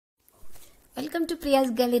Welcome to Priya's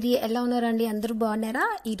gallery. ఎలా ఉన్నారండి? అందరూ బాగున్నారా?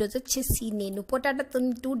 ఈరోజు వచ్చేసి నేను పొటాటోతో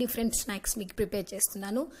 2 డిఫరెంట్ స్నాక్స్ మీకు ప్రిపేర్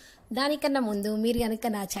చేస్తున్నాను. దానికన్నా ముందు మీరు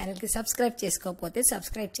కనుక నా ఛానల్కి సబ్స్క్రైబ్ చేసుకోకపోతే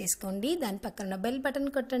సబ్స్క్రైబ్ చేసుకోండి. దాని పక్కన బెల్ బటన్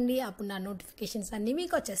కొట్టండి. అప్పుడు నా నోటిఫికేషన్స్ అన్నీ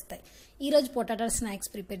మీకు వచ్చేస్తాయి. ఈరోజు పొటాటో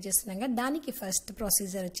స్నాక్స్ ప్రిపేర్ చేస్తున్నాగా దానికి ఫస్ట్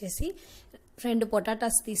ప్రొసీజర్ వచ్చేసి 2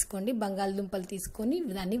 పొటాటాస్ తీసుకోండి, బంగాళదుంపలు తీసుకొని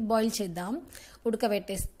దాన్ని బాయిల్ చేద్దాం.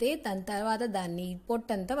 ఉడకబెట్టేస్తే దాని తర్వాత దాన్ని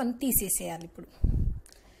పొట్టంతా మనం తీసేసేయాలి. ఇప్పుడు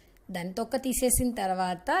దాన్ని తొక్క తీసేసిన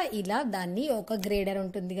తర్వాత ఇలా దాన్ని ఒక గ్రేడర్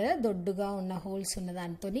ఉంటుంది కదా, దొడ్డుగా ఉన్న హోల్స్ ఉన్న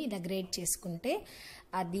దాంతో ఇలా గ్రేడ్ చేసుకుంటే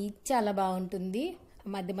అది చాలా బాగుంటుంది.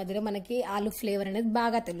 మధ్య మధ్యలో మనకి ఆలు ఫ్లేవర్ అనేది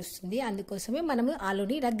బాగా తెలుస్తుంది. అందుకోసమే మనము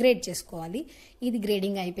ఆలుని ఇలా గ్రేడ్ చేసుకోవాలి. ఇది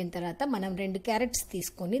గ్రేడింగ్ అయిపోయిన తర్వాత మనం 2 క్యారెట్స్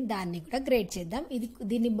తీసుకొని దాన్ని కూడా గ్రేడ్ చేద్దాం.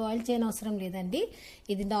 దీన్ని బాయిల్ చేయని అవసరం లేదండి.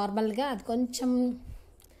 ఇది నార్మల్గా అది కొంచెం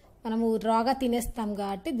మనము రాగా తినేస్తాం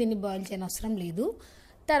కాబట్టి దీన్ని బాయిల్ చేయని అవసరం లేదు.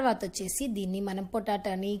 తర్వాత వచ్చేసి దీన్ని మనం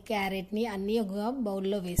పొటాటోని, క్యారెట్ని అన్నీ ఒక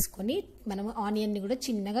బౌల్లో వేసుకొని మనం ఆనియన్ని కూడా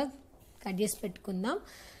చిన్నగా కట్ చేసి పెట్టుకుందాం.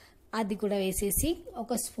 అది కూడా వేసేసి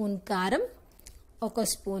 1 స్పూన్ కారం, 1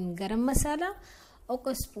 spoon garam masala,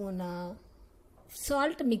 1 spoon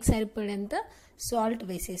salt, మీకు సరిపడేంత సాల్ట్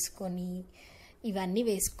వేసేసుకొని ఇవన్నీ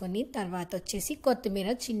వేసుకొని తర్వాత వచ్చేసి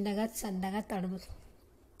కొత్తిమీర చిన్నగా సన్నగా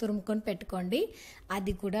తురుముకొని పెట్టుకోండి.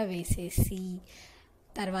 అది కూడా వేసేసి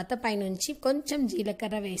తర్వాత పైనుంచి కొంచెం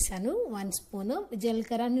జీలకర్ర వేసాను. 1 స్పూను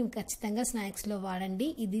జీలకర్రని ఖచ్చితంగా స్నాక్స్లో వాడండి.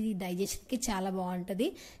 ఇది డైజెషన్కి చాలా బాగుంటుంది.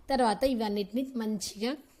 తర్వాత ఇవన్నిటిని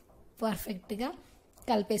మంచిగా పర్ఫెక్ట్గా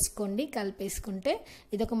కలిపేసుకుంటే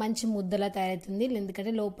ఇది ఒక మంచి ముద్దలా తయారవుతుంది.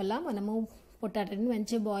 ఎందుకంటే లోపల మనము పొటాటోని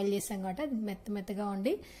మంచిగా బాయిల్ చేసాం కాబట్టి అది మెత్తగా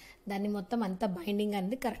ఉండి దాన్ని మొత్తం అంతా బైండింగ్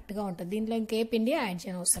అనేది కరెక్ట్గా ఉంటుంది. దీంట్లో ఇంకే పిండి యాడ్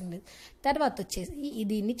చేయని అవసరం లేదు. తర్వాత వచ్చేసి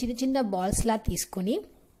దీన్ని చిన్న చిన్న బాల్స్లా తీసుకొని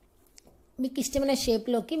మీకు ఇష్టమైన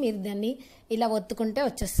షేప్లోకి మీరు దాన్ని ఇలా ఒత్తుకుంటే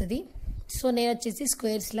వచ్చేస్తుంది. సో నేను వచ్చేసి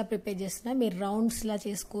స్క్వేర్స్లా ప్రిపేర్ చేస్తున్నా. మీరు రౌండ్స్లా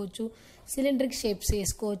చేసుకోవచ్చు, సిలిండ్రిక్ షేప్స్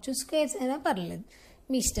చేసుకోవచ్చు, స్క్వేర్స్ అయినా పర్లేదు,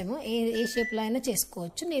 మీ ఇష్టము. ఏ షేప్లో అయినా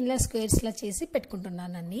చేసుకోవచ్చు. నేను ఇలా స్క్వేర్స్లా చేసి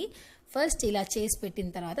పెట్టుకుంటున్నాను అన్ని. ఫస్ట్ ఇలా చేసి పెట్టిన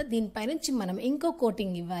తర్వాత దీనిపైనుంచి మనం ఇంకో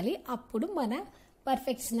కోటింగ్ ఇవ్వాలి. అప్పుడు మన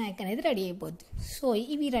పర్ఫెక్ట్ స్నాక్ అనేది రెడీ అయిపోద్ది. సో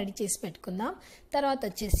ఇవి రెడీ చేసి పెట్టుకుందాం. తర్వాత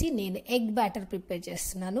వచ్చేసి నేను ఎగ్ బ్యాటర్ ప్రిపేర్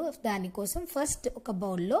చేస్తున్నాను. దానికోసం ఫస్ట్ ఒక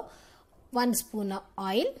బౌల్లో 1 స్పూన్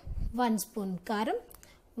ఆయిల్, 1 స్పూన్ కారం,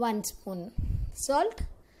 1 spoon salt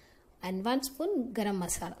and 1 spoon garam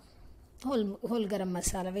masala, whole garam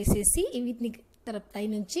masala వేసేసి వీటిని పై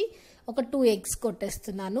నుంచి ఒక 2 ఎగ్స్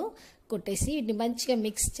కొట్టేసి వీటిని మంచిగా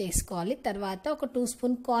మిక్స్ చేసుకోవాలి. తర్వాత ఒక 2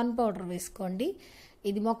 స్పూన్ కార్న్ పౌడర్ వేసుకోండి.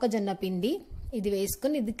 ఇది మొక్కజొన్న పిండి. ఇది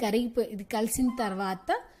వేసుకొని ఇది కలిసిన తర్వాత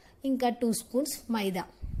ఇంకా 2 స్పూన్స్ మైదా.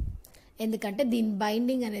 ఎందుకంటే దీని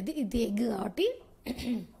బైండింగ్ అనేది ఇది ఎగ్ కాబట్టి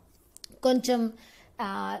కొంచెం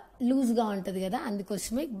లూజ్గా ఉంటుంది కదా,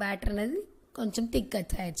 అందుకోసమే బ్యాటర్ అనేది కొంచెం థిక్గా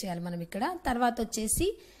తయారు చేయాలి మనం ఇక్కడ. తర్వాత వచ్చేసి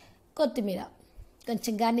కొత్తిమీర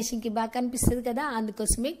కొంచెం గార్నిషింగ్కి బాగా కనిపిస్తుంది కదా,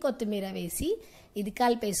 అందుకోసమే కొత్తిమీర వేసి ఇది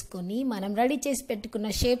కలిపేసుకొని మనం రెడీ చేసి పెట్టుకున్న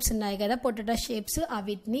షేప్స్ ఉన్నాయి కదా, పొటాటో షేప్స్,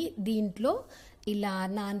 వీటిని దీంట్లో ఇలా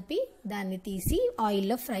నాన్పి దాన్ని తీసి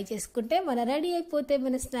ఆయిల్లో ఫ్రై చేసుకుంటే మన రెడీ అయిపోతే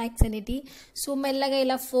మన స్నాక్స్ అనేటి. సో మెల్లగా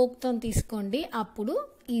ఇలా ఫోక్తో తీసుకోండి, అప్పుడు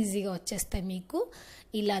ఈజీగా వచ్చేస్తాయి మీకు.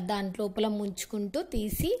 ఇలా దాంట్లోపల ముంచుకుంటూ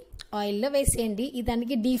తీసి ఆయిల్లో వేసేయండి.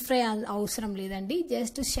 దానికి డీప్ ఫ్రై అవసరం లేదండి,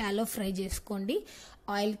 జస్ట్ షాలో ఫ్రై చేసుకోండి.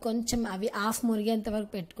 ఆయిల్ కొంచెం అవి హాఫ్ మురిగేంత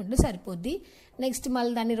వరకు పెట్టుకుంటే సరిపోద్ది. నెక్స్ట్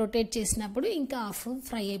మళ్ళీ దాన్ని రొటేట్ చేసినప్పుడు ఇంకా హాఫ్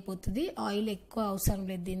ఫ్రై అయిపోతుంది. ఆయిల్ ఎక్కువ అవసరం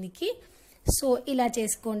లేదు దీనికి. సో ఇలా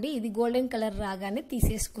చేసుకోండి. ఇది గోల్డెన్ కలర్ రాగానే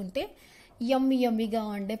తీసేసుకుంటే యమ్మీగా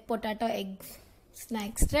ఉండే పొటాటో ఎగ్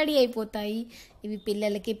స్నాక్స్ రెడీ అయిపోతాయి. ఇవి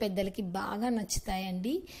పిల్లలకి పెద్దలకి బాగా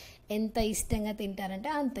నచ్చుతాయండి. ఎంత ఇష్టంగా తింటారంటే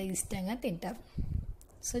అంత ఇష్టంగా తింటారు.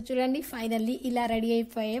 సో చూడండి, ఫైనల్లీ ఇలా రెడీ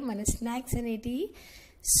అయిపోయాయి మన స్నాక్స్ అనేటివి.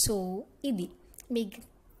 సో ఇది మీకు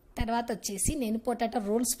తర్వాత వచ్చేసి నేను పొటాటో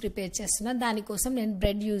రోల్స్ ప్రిపేర్ చేస్తున్నా. దానికోసం నేను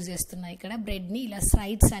బ్రెడ్ యూజ్ చేస్తున్నా. ఇక్కడ బ్రెడ్ని ఇలా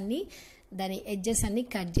సైడ్స్ అన్నీ దాని ఎడ్జెస్ అన్నీ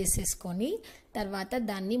కట్ చేసేసుకొని తర్వాత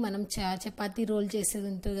దాన్ని మనం చపాతీ రోల్ చేసేది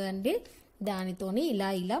ఉంటుంది కదండి, దానితోని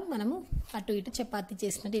ఇలా మనము అటు ఇటు చపాతీ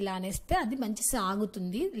చేసినట్టు ఇలా అనేస్తే అది మంచి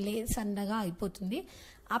సాగుతుంది, సన్నగా అయిపోతుంది.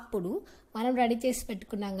 అప్పుడు మనం రెడీ చేసి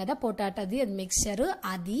పెట్టుకున్నాం కదా పొటాటోది అది మిక్స్చర్,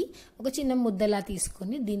 అది ఒక చిన్న ముద్దలా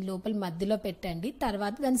తీసుకొని దీని లోపల మధ్యలో పెట్టండి.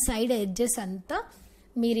 తర్వాత దాని సైడ్ ఎడ్జెస్ అంతా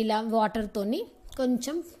మీరు ఇలా వాటర్తోని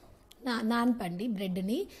కొంచెం నానపండి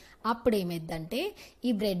బ్రెడ్ని. అప్పుడు ఏమైందంటే ఈ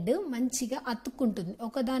బ్రెడ్ మంచిగా అతుక్కుంటుంది,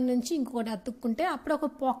 ఒకదాని నుంచి ఇంకొకటి అతుక్కుంటే అప్పుడు ఒక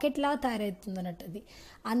పాకెట్ లాగా తయారవుతుంది అన్నట్టు. అది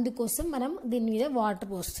అందుకోసం మనం దీని మీద వాటర్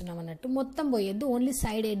పోస్తున్నాం అన్నట్టు. మొత్తం పోయొద్దు, ఓన్లీ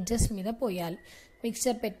సైడ్ ఎడ్జెస్ మీద పోయాలి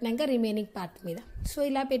మిక్సర్ పెట్టినాక రిమైనింగ్ పార్ట్ మీద. సో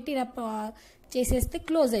ఇలా పెట్టి చేసేస్తే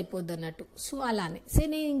క్లోజ్ అయిపోద్ది అన్నట్టు. సో అలానే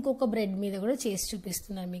నేను ఇంకొక బ్రెడ్ మీద కూడా చేసి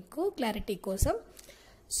చూపిస్తున్నాను మీకు క్లారిటీ కోసం.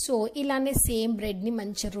 సో ఇలానే సేమ్ బ్రెడ్ని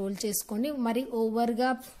మంచిగా రోల్ చేసుకోండి. మరి ఓవర్గా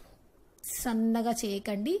సన్నగా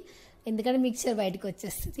చేయకండి, ఎందుకంటే మిక్చర్ బయటకు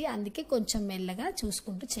వచ్చేస్తుంది. అందుకే కొంచెం మెల్లగా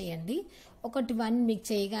చూసుకుంటూ చేయండి. ఒకటి వన్ మీకు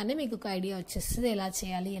చేయగానే మీకు ఒక ఐడియా వచ్చేస్తుంది ఎలా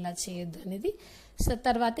చేయాలి ఎలా చేయొద్దు అనేది. సో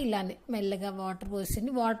తర్వాత ఇలానే మెల్లగా వాటర్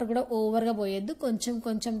పోసండి. వాటర్ కూడా ఓవర్గా పోయొద్దు, కొంచెం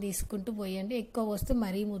కొంచెం తీసుకుంటూ పోయండి. ఎక్కువ పోస్తే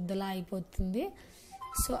మరీ ముద్దలా అయిపోతుంది.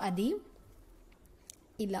 సో అది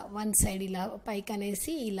ఇలా వన్ సైడ్ ఇలా పైకి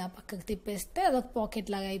అనేసి ఇలా పక్కకు తిప్పేస్తే అదొక పాకెట్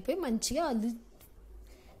లాగా అయిపోయి మంచిగా అది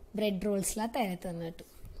బ్రెడ్ రోల్స్లా తయారవుతున్నట్టు.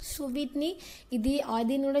 సో వీటిని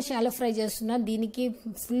దీన్ని కూడా షాలో ఫ్రై చేస్తున్నా. దీనికి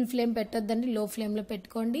ఫుల్ ఫ్లేమ్ పెట్టొద్దండి, లో ఫ్లేమ్లో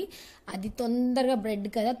పెట్టుకోండి. అది తొందరగా బ్రెడ్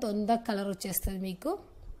కదా, తొందరగా కలర్ వచ్చేస్తుంది మీకు.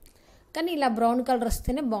 కానీ ఇలా బ్రౌన్ కలర్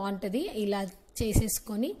వస్తేనే బాగుంటుంది. ఇలా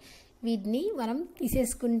చేసేసుకొని వీటిని మనం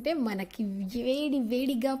తీసేసుకుంటే మనకి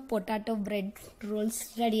వేడిగా పొటాటో బ్రెడ్ రోల్స్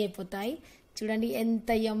రెడీ అయిపోతాయి. చూడండి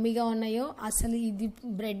ఎంత యమ్మీగా ఉన్నాయో. అసలు ఇది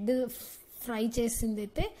బ్రెడ్ ఫ్రై చేసింది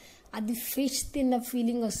అయితే అది ఫిష్ తిన్న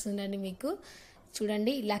ఫీలింగ్ వస్తుందండి మీకు.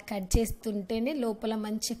 చూడండి ఇలా కట్ చేస్తుంటేనే లోపల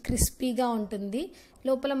మంచి క్రిస్పీగా ఉంటుంది,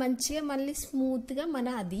 లోపల మంచిగా మళ్ళీ స్మూత్గా మన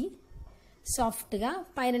అది సాఫ్ట్గా,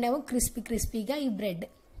 పైననేమో క్రిస్పీగా ఈ బ్రెడ్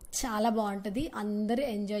చాలా బాగుంటుంది. అందరూ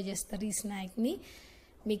ఎంజాయ్ చేస్తారు ఈ స్నాక్ని.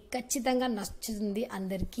 మీకు ఖచ్చితంగా నచ్చుతుంది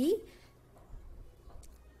అందరికీ.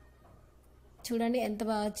 చూడండి ఎంత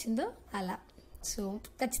బాగా వచ్చిందో అలా. సో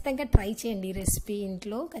ఖచ్చితంగా ట్రై చేయండి ఈ రెసిపీ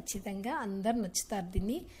ఇంట్లో, ఖచ్చితంగా అందరు నచ్చుతారు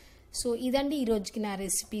దీన్ని. సో ఇదండి ఈరోజుకి నా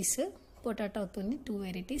రెసిపీస్. పొటాటో అవుతుంది 2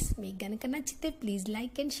 వెరైటీస్. మీకు కనుక నచ్చితే please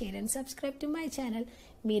like and share and subscribe to my channel.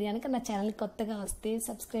 మీరు కనుక నా ఛానల్ కొత్తగా వస్తే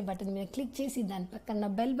సబ్స్క్రైబ్ బటన్ మీద క్లిక్ చేసి దాని పక్కన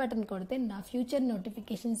బెల్ బటన్ కొడితే నా ఫ్యూచర్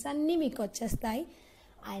నోటిఫికేషన్స్ అన్నీ మీకు వచ్చేస్తాయి.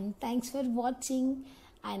 And thanks for watching.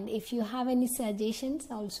 And if you have any suggestions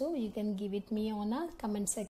also, you can give it me on a comment section.